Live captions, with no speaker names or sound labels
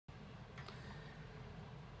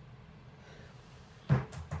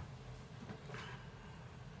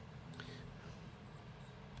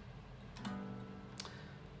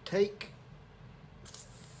Take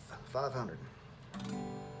 500.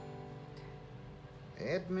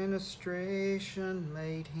 Administration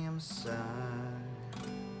made him sign.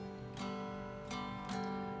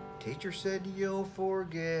 Teacher said you'll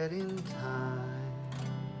forget in time.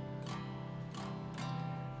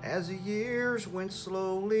 As the years went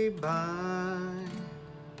slowly by,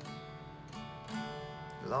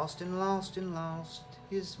 lost and lost and lost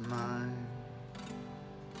his mind.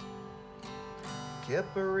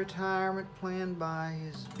 Kept a retirement plan by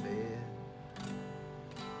his bed.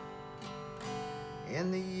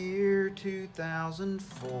 In the year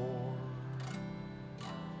 2004,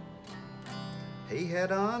 he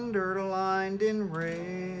had underlined in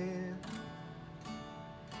red,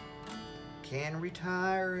 can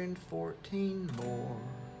retire in 14 more.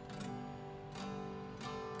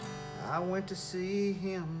 I went to see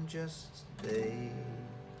him just today.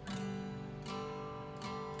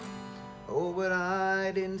 Oh, but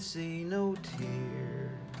I didn't see no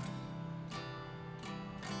tears.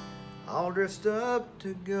 All dressed up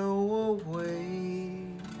to go away.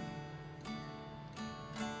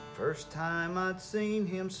 First time I'd seen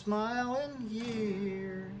him smile in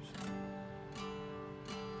years.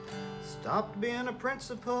 Stopped being a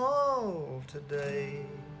principal today.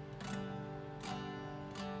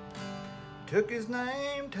 Took his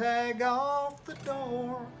name tag off the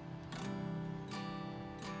door.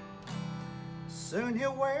 Soon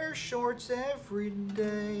he'll wear shorts every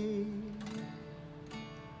day.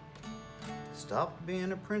 Stopped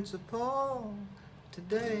being a principal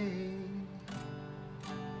today.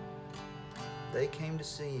 They came to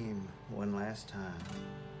see him one last time.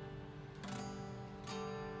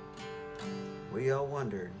 We all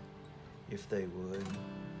wondered if they would.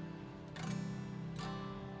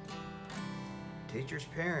 Teachers'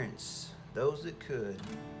 parents, those that could.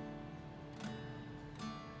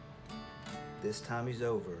 This time he's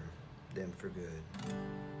over them for good.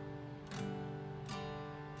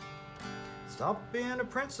 Stop being a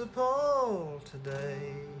principal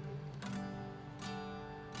today.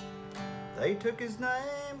 They took his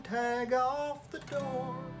name tag off the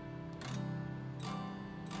door.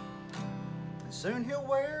 Soon he'll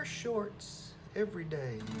wear shorts every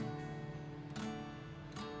day.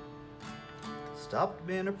 Stopped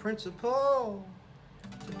being a principal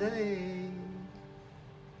today.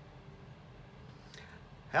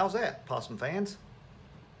 How's that, Possum fans?